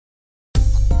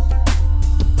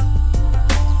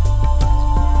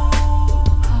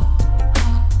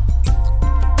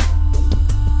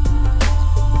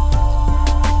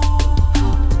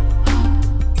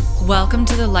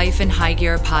the Life in High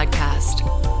Gear podcast.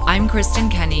 I'm Kristen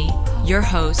Kenny, your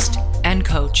host and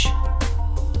coach.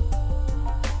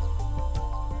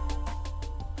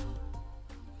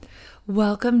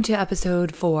 Welcome to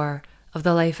episode 4 of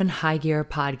the Life in High Gear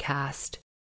podcast.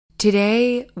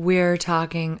 Today, we're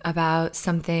talking about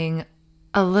something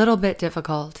a little bit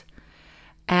difficult,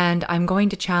 and I'm going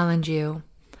to challenge you.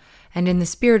 And in the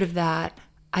spirit of that,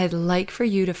 I'd like for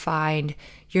you to find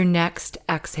your next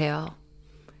exhale.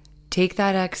 Take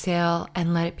that exhale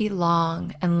and let it be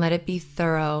long, and let it be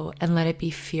thorough, and let it be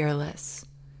fearless.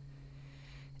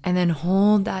 And then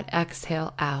hold that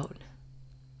exhale out.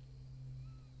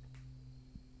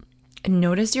 And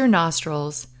notice your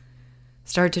nostrils.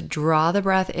 Start to draw the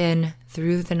breath in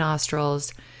through the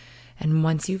nostrils. And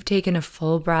once you've taken a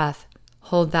full breath,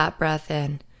 hold that breath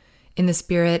in the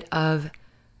spirit of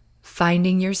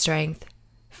finding your strength,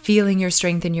 feeling your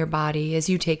strength in your body as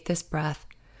you take this breath.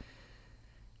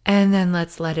 And then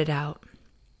let's let it out.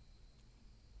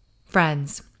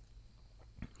 Friends,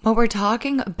 what we're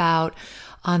talking about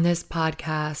on this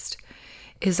podcast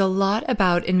is a lot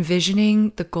about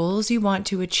envisioning the goals you want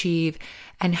to achieve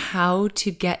and how to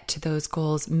get to those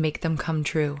goals, make them come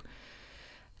true.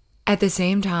 At the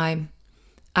same time,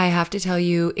 I have to tell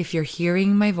you, if you're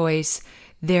hearing my voice,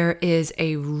 there is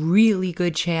a really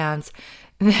good chance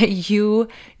that you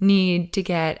need to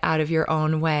get out of your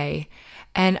own way.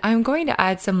 And I'm going to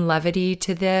add some levity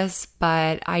to this,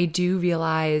 but I do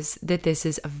realize that this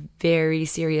is a very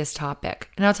serious topic.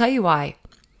 And I'll tell you why.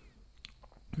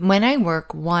 When I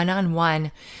work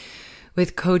one-on-one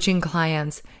with coaching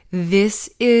clients, this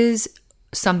is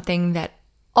something that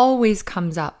always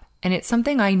comes up. And it's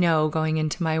something I know going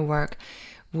into my work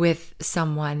with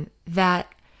someone,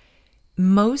 that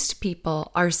most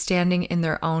people are standing in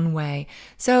their own way.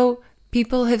 So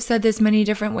people have said this many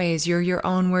different ways. You're your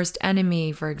own worst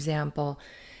enemy, for example.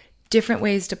 Different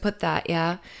ways to put that,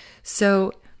 yeah?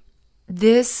 So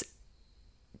this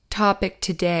topic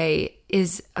today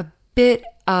is a bit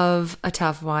of a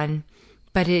tough one,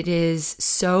 but it is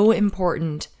so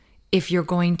important if you're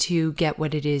going to get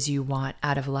what it is you want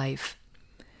out of life.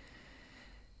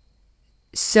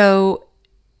 So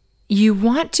you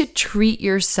want to treat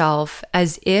yourself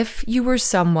as if you were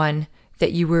someone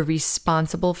that you were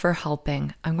responsible for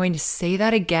helping. I'm going to say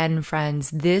that again, friends.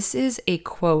 This is a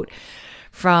quote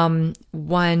from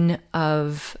one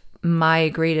of my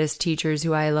greatest teachers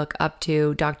who I look up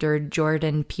to, Dr.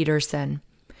 Jordan Peterson.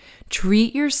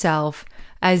 Treat yourself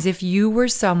as if you were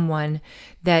someone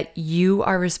that you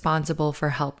are responsible for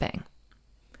helping.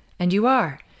 And you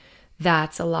are.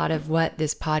 That's a lot of what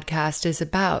this podcast is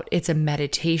about. It's a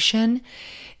meditation.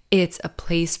 It's a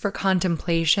place for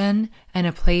contemplation and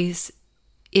a place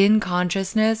in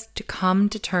consciousness to come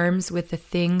to terms with the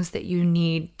things that you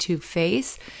need to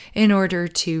face in order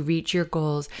to reach your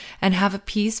goals and have a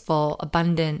peaceful,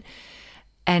 abundant,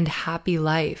 and happy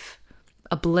life,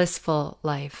 a blissful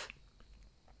life.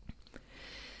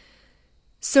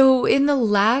 So in the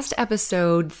last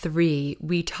episode 3,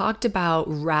 we talked about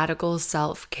radical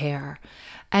self-care.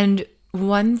 And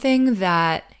one thing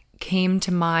that came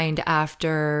to mind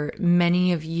after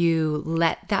many of you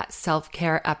let that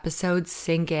self-care episode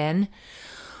sink in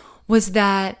was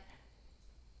that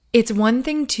it's one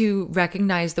thing to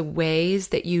recognize the ways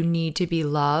that you need to be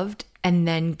loved and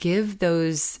then give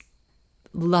those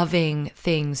loving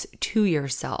things to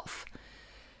yourself.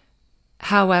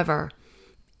 However,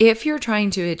 if you're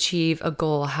trying to achieve a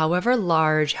goal, however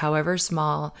large, however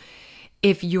small,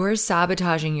 if you're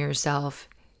sabotaging yourself,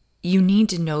 you need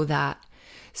to know that.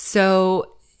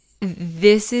 So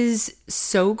this is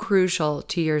so crucial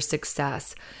to your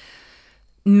success.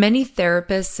 Many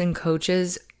therapists and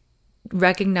coaches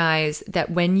recognize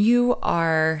that when you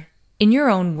are in your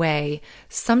own way,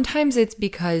 sometimes it's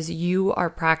because you are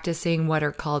practicing what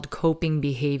are called coping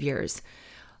behaviors,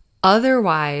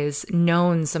 otherwise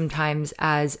known sometimes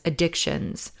as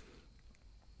addictions.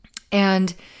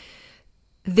 And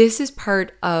this is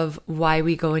part of why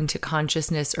we go into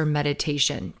consciousness or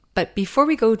meditation. But before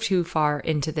we go too far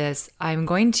into this, I'm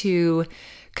going to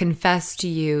confess to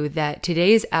you that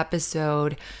today's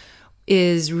episode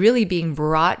is really being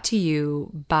brought to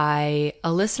you by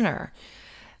a listener.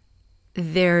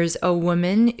 There's a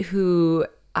woman who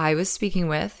I was speaking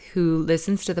with who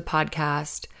listens to the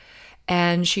podcast,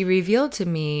 and she revealed to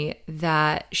me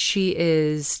that she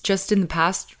is, just in the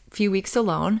past few weeks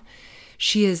alone,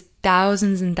 she is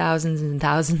thousands and thousands and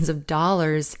thousands of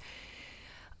dollars,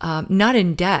 not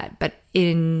in debt, but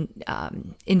in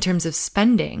terms of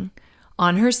spending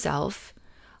on herself,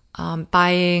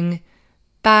 buying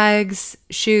bags,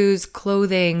 shoes,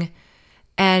 clothing,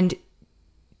 and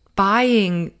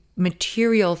buying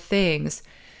material things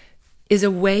is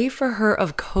a way for her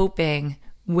of coping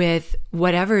with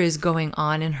whatever is going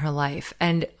on in her life.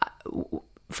 And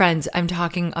friends, I'm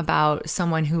talking about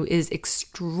someone who is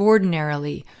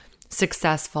extraordinarily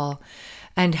successful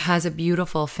and has a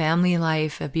beautiful family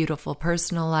life, a beautiful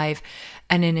personal life,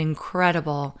 and an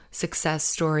incredible success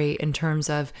story in terms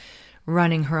of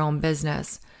running her own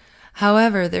business.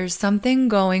 However, there's something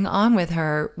going on with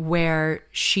her where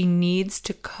she needs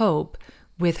to cope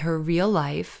with her real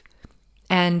life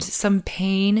and some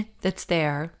pain that's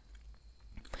there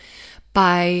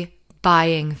by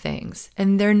buying things.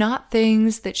 And they're not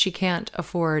things that she can't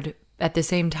afford. At the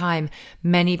same time,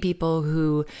 many people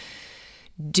who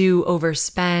do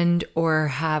overspend or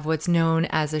have what's known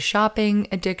as a shopping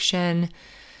addiction,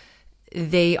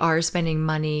 they are spending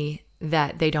money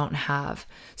that they don't have.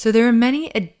 So there are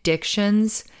many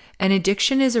addictions, and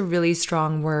addiction is a really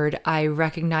strong word. I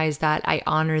recognize that. I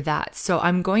honor that. So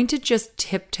I'm going to just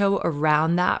tiptoe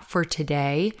around that for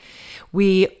today.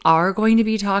 We are going to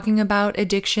be talking about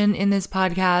addiction in this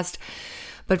podcast,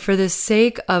 but for the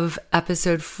sake of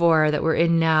episode 4 that we're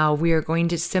in now, we are going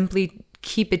to simply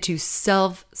keep it to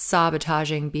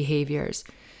self-sabotaging behaviors.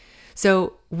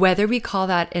 So whether we call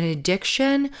that an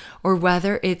addiction or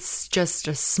whether it's just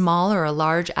a small or a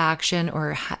large action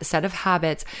or a set of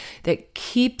habits that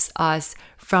keeps us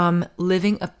from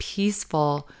living a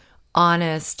peaceful,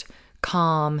 honest,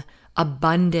 calm,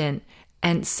 abundant,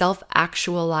 and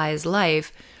self-actualized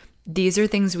life, these are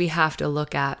things we have to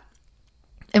look at.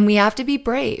 And we have to be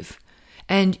brave.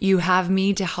 And you have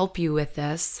me to help you with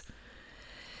this.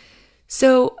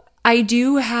 So I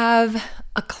do have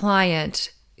a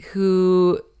client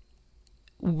who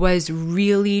was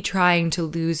really trying to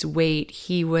lose weight.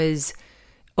 He was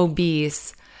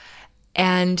obese,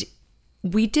 and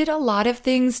we did a lot of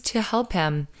things to help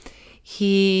him.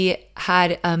 He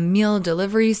had a meal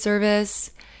delivery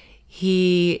service.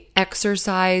 He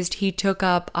exercised. He took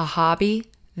up a hobby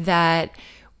that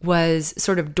was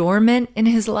sort of dormant in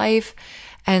his life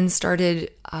and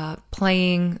started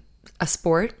playing a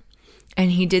sport.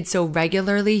 And he did so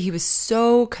regularly. He was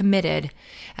so committed,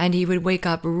 and he would wake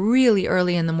up really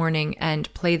early in the morning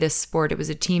and play this sport. It was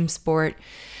a team sport,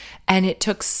 and it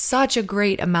took such a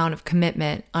great amount of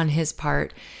commitment on his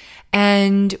part.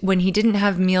 And when he didn't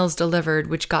have meals delivered,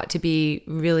 which got to be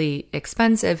really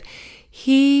expensive,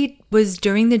 he was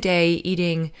during the day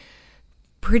eating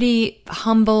pretty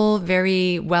humble,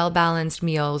 very well-balanced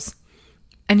meals.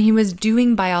 And he was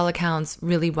doing, by all accounts,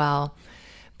 really well.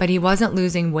 But he wasn't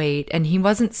losing weight, and he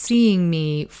wasn't seeing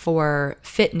me for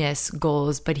fitness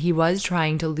goals, but he was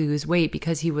trying to lose weight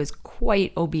because he was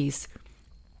quite obese.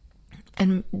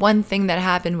 And one thing that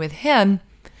happened with him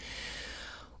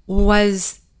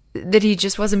was that he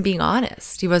just wasn't being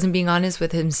honest. He wasn't being honest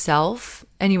with himself,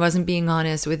 and he wasn't being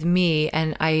honest with me.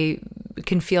 And I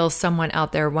can feel someone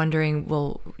out there wondering,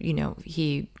 well,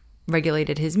 he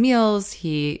regulated his meals.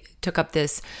 He took up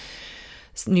this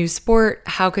new sport.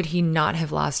 How could he not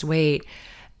have lost weight?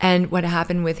 And what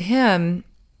happened with him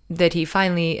that he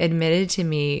finally admitted to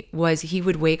me was he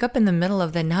would wake up in the middle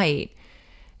of the night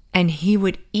and he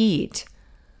would eat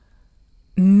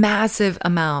massive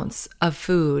amounts of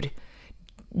food,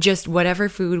 just whatever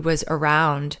food was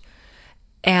around.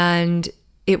 And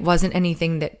it wasn't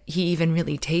anything that he even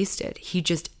really tasted. He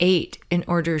just ate in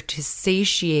order to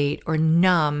satiate or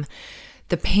numb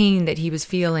the pain that he was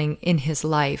feeling in his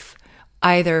life,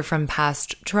 either from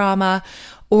past trauma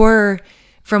or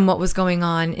from what was going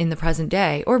on in the present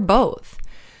day, or both.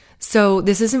 So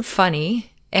this isn't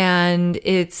funny, and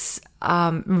it's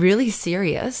really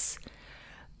serious,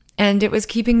 and it was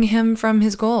keeping him from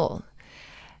his goal.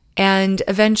 And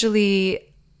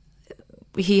eventually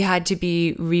he had to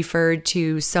be referred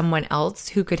to someone else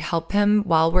who could help him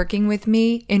while working with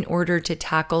me in order to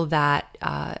tackle that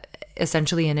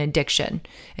essentially an addiction,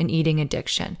 an eating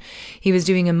addiction. He was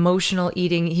doing emotional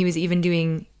eating. He was even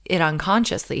doing it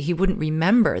unconsciously. He wouldn't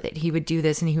remember that he would do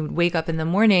this, and he would wake up in the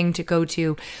morning to go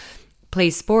to play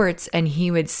sports, and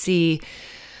he would see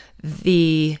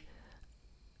the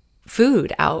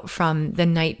food out from the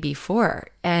night before.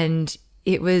 And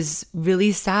it was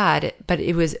really sad, but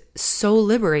it was so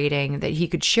liberating that he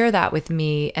could share that with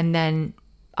me, and then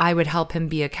I would help him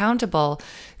be accountable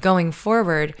going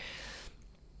forward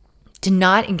to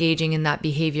not engaging in that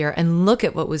behavior and look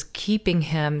at what was keeping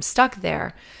him stuck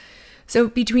there. So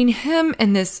between him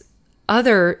and this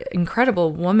other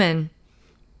incredible woman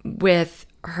with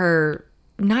her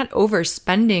not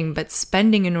overspending, but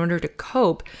spending in order to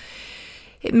cope,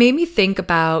 it made me think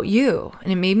about you,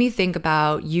 and it made me think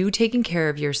about you taking care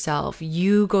of yourself,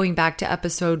 you going back to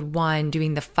episode 1,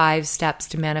 doing the 5 steps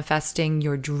to manifesting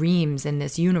your dreams in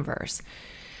this universe.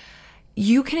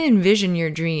 You can envision your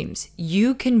dreams.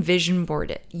 You can vision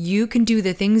board it. You can do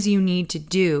the things you need to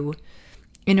do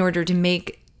in order to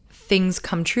make things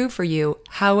come true for you.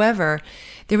 However,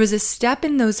 there was a step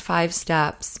in those 5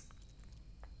 steps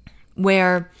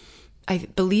where I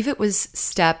believe it was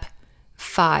step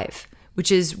 5,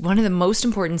 which is one of the most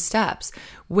important steps,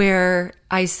 where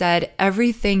I said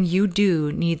everything you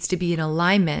do needs to be in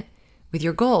alignment with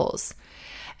your goals.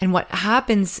 And what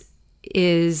happens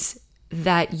is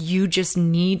that you just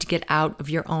need to get out of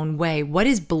your own way. What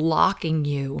is blocking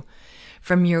you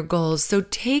from your goals? So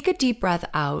take a deep breath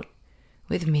out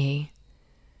with me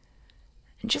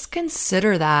and just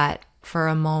consider that for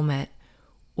a moment.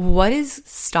 What is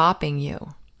stopping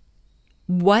you?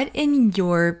 What in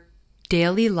your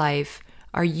daily life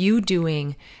are you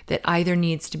doing that either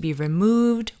needs to be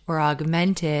removed or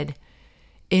augmented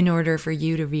in order for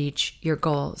you to reach your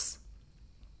goals?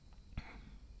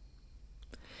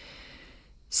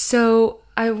 So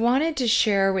I wanted to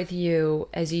share with you,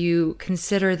 as you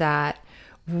consider that,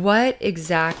 what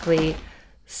exactly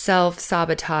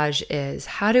self-sabotage is.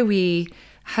 How do we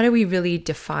really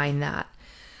define that?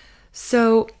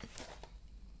 So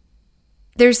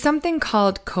there's something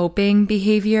called coping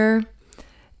behavior,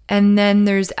 and then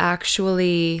there's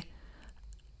actually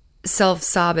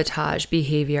self-sabotage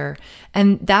behavior.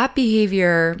 And that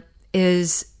behavior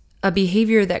is a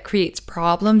behavior that creates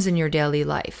problems in your daily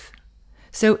life.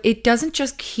 So it doesn't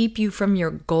just keep you from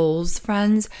your goals,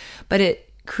 friends, but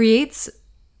it creates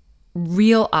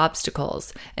real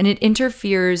obstacles and it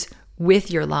interferes with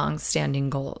your long-standing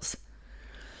goals.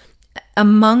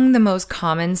 Among the most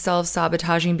common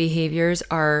self-sabotaging behaviors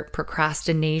are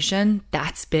procrastination.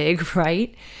 That's big,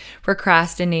 right?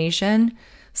 Procrastination,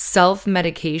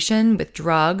 self-medication with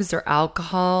drugs or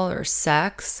alcohol or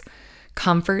sex,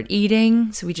 comfort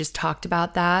eating. So we just talked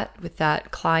about that with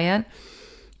that client.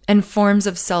 And forms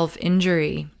of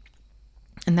self-injury.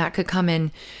 And that could come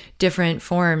in different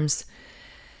forms.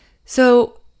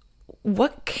 So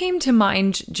what came to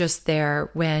mind just there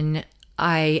when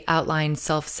I outlined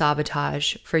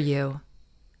self-sabotage for you?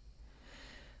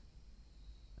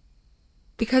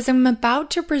 Because I'm about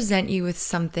to present you with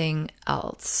something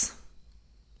else.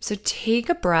 So take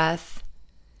a breath,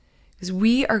 because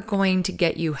we are going to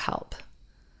get you help.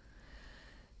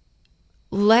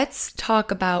 Let's talk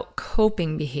about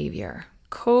coping behavior.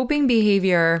 Coping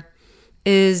behavior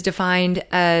is defined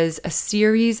as a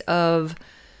series of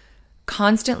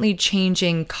constantly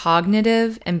changing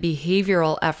cognitive and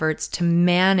behavioral efforts to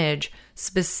manage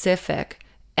specific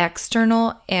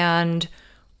external and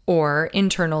or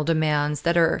internal demands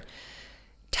that are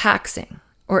taxing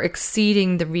or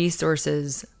exceeding the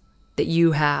resources that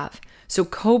you have. So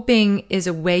coping is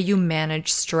a way you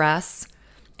manage stress,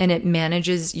 and it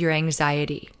manages your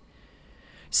anxiety.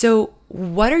 So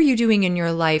what are you doing in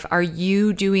your life? Are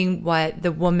you doing what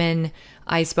the woman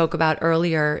I spoke about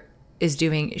earlier is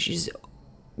doing? She's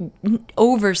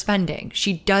overspending.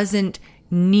 She doesn't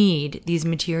need these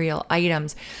material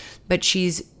items, but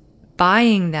she's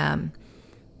buying them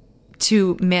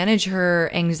to manage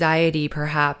her anxiety,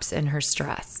 perhaps, and her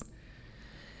stress.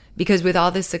 Because with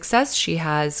all the success she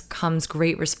has comes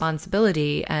great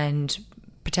responsibility and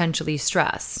potentially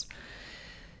stress.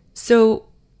 So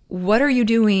what are you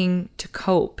doing to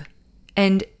cope?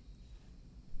 And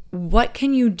what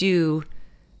can you do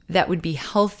that would be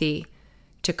healthy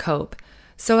to cope?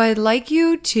 So I'd like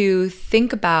you to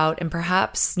think about and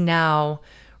perhaps now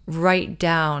write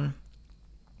down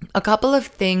a couple of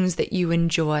things that you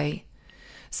enjoy.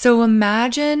 So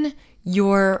imagine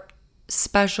your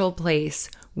special place.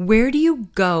 Where do you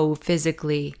go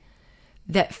physically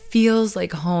that feels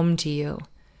like home to you,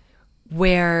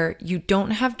 where you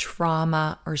don't have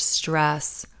trauma or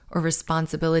stress or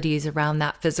responsibilities around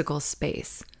that physical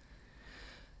space?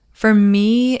 For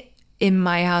me, in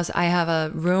my house, I have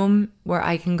a room where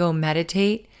I can go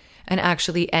meditate, and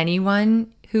actually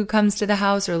anyone who comes to the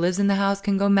house or lives in the house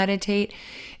can go meditate.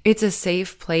 It's a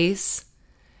safe place,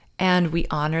 and we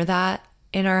honor that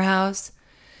in our house.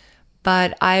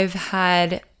 But I've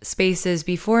had spaces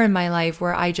before in my life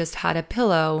where I just had a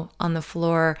pillow on the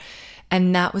floor,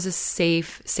 and that was a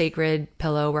safe, sacred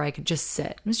pillow where I could just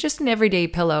sit. It was just an everyday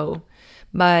pillow,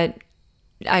 but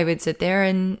I would sit there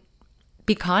and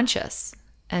be conscious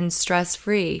and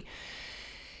stress-free.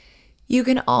 You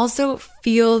can also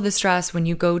feel the stress when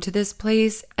you go to this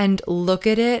place and look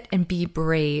at it and be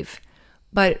brave.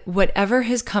 But whatever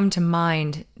has come to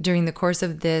mind during the course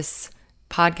of this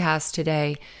podcast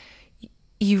today,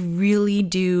 you really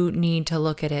do need to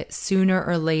look at it sooner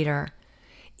or later.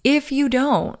 If you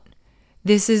don't,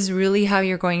 this is really how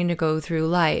you're going to go through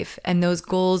life, and those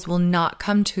goals will not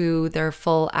come to their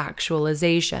full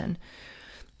actualization.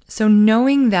 So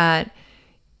knowing that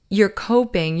you're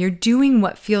coping, you're doing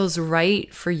what feels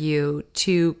right for you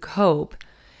to cope,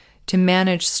 to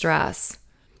manage stress,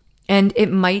 and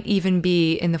it might even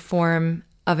be in the form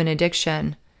of an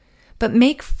addiction, but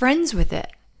make friends with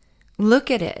it.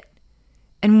 Look at it.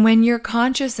 And when you're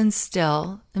conscious and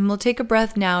still, and we'll take a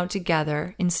breath now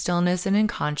together in stillness and in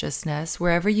consciousness,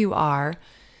 wherever you are,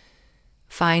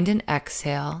 find an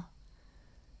exhale.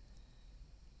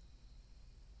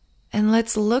 And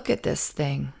let's look at this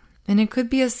thing. And it could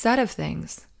be a set of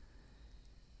things.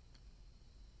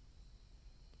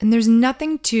 And there's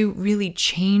nothing to really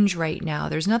change right now.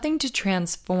 There's nothing to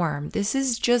transform. This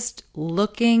is just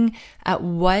looking at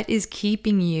what is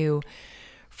keeping you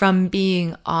from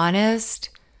being honest,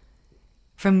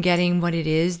 from getting what it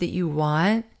is that you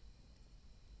want.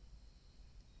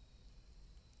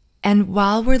 And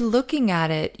while we're looking at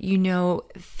it,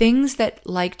 things that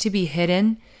like to be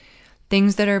hidden,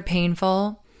 things that are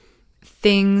painful,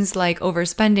 things like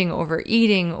overspending,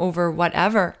 overeating, over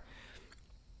whatever,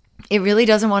 it really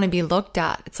doesn't want to be looked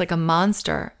at. It's like a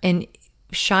monster. And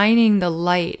shining the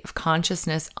light of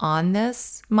consciousness on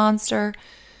this monster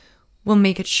will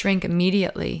make it shrink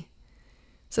immediately.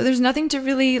 So there's nothing to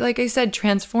really, like I said,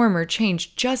 transform or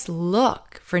change. Just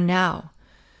look for now.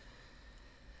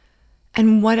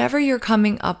 And whatever you're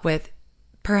coming up with,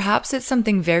 perhaps it's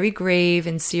something very grave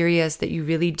and serious that you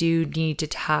really do need to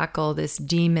tackle, this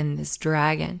demon, this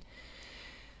dragon.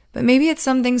 But maybe it's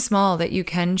something small that you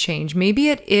can change. Maybe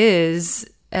it is,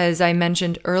 as I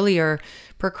mentioned earlier,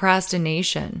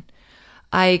 procrastination.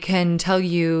 I can tell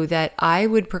you that I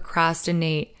would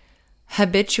procrastinate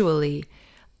habitually.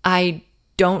 I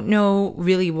don't know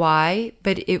really why,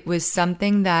 but it was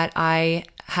something that I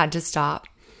had to stop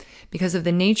because of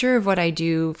the nature of what I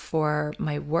do for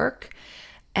my work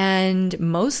and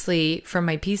mostly for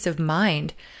my peace of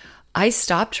mind. I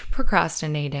stopped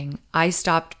procrastinating. I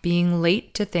stopped being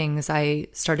late to things. I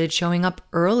started showing up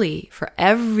early for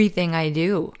everything I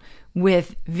do,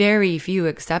 with very few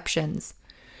exceptions.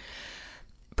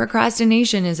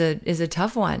 Procrastination is a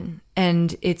tough one,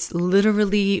 and it's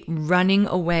literally running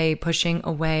away, pushing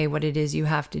away what it is you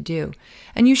have to do.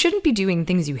 And you shouldn't be doing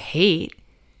things you hate,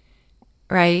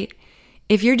 right?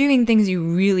 If you're doing things you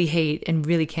really hate and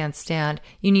really can't stand,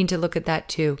 you need to look at that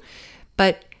too.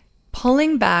 But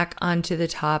pulling back onto the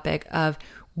topic of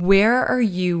where are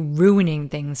you ruining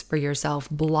things for yourself,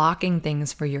 blocking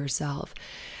things for yourself?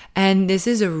 And this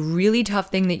is a really tough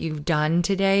thing that you've done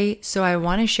today. So I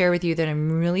want to share with you that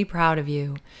I'm really proud of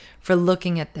you for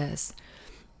looking at this.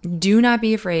 Do not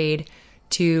be afraid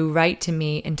to write to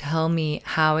me and tell me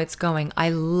how it's going. I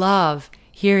love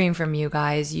hearing from you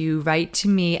guys. You write to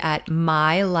me at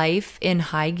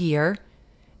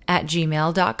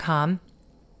mylifeinhighgear@gmail.com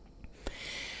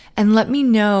and let me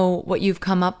know what you've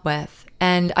come up with.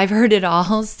 And I've heard it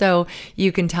all, so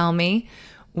you can tell me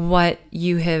what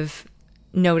you have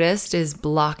noticed is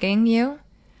blocking you.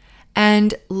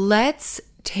 And let's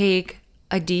take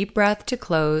a deep breath to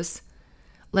close.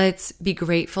 Let's be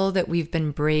grateful that we've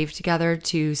been brave together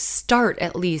to start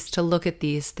at least to look at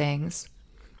these things.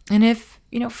 And if,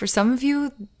 for some of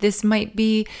you, this might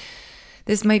be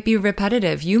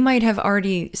repetitive. You might have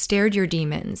already stared your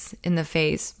demons in the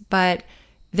face, but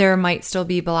there might still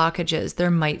be blockages.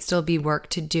 There might still be work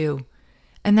to do.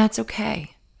 And that's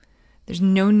okay. There's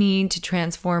no need to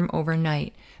transform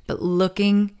overnight, but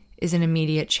looking is an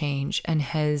immediate change and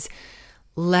has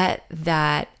let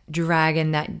that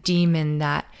dragon, that demon,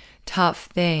 that tough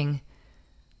thing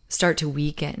start to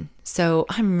weaken. So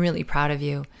I'm really proud of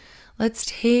you. Let's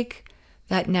take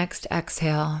that next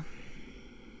exhale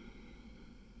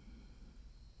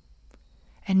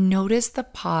and notice the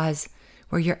pause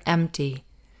where you're empty.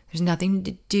 There's nothing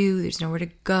to do, there's nowhere to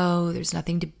go, there's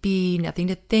nothing to be, nothing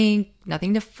to think,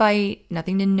 nothing to fight,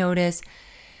 nothing to notice.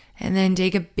 And then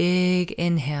take a big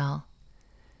inhale.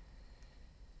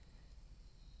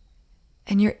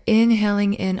 And you're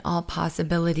inhaling in all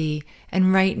possibility.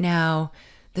 And right now,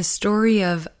 the story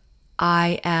of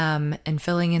I am and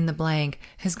filling in the blank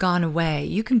has gone away.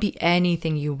 You can be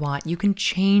anything you want. You can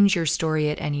change your story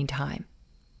at any time.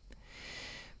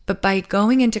 But by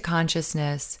going into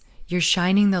consciousness, you're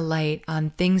shining the light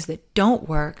on things that don't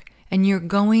work, and you're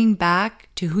going back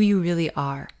to who you really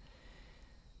are.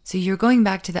 So you're going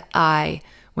back to the I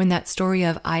when that story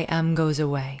of I am goes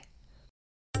away.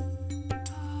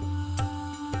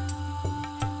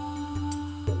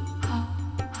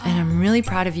 And I'm really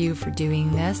proud of you for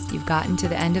doing this. You've gotten to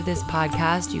the end of this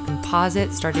podcast. You can pause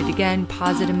it, start it again,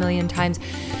 pause it a million times.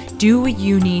 Do what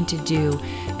you need to do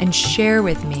and share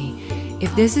with me.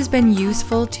 If this has been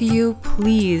useful to you,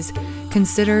 please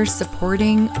consider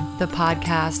supporting the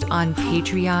podcast on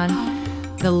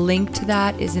Patreon. The link to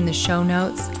that is in the show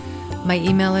notes. My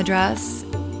email address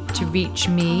to reach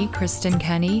me, Kristen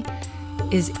Kenny,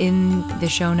 is in the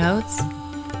show notes.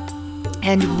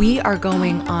 And we are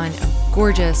going on a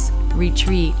gorgeous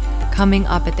retreat coming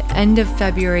up at the end of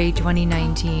February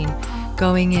 2019,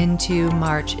 going into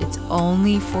March. It's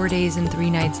only 4 days and 3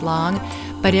 nights long,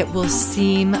 but it will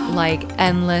seem like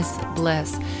endless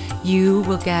bliss. You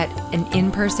will get an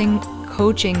in-person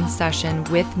coaching session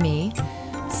with me,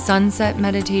 sunset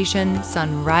meditation,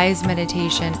 sunrise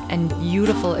meditation, and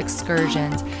beautiful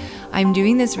excursions. I'm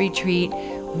doing this retreat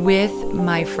with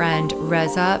my friend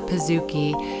Reza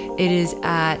Pazuki. It is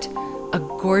at a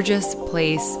gorgeous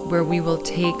place where we will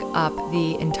take up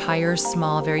the entire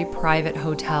small, very private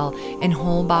hotel in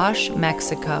Holbox,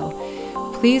 Mexico.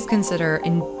 Please consider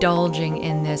indulging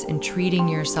in this and treating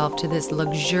yourself to this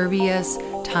luxurious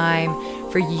time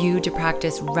for you to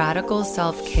practice radical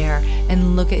self-care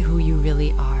and look at who you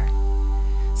really are.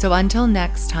 So until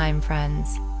next time,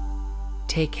 friends,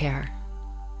 take care.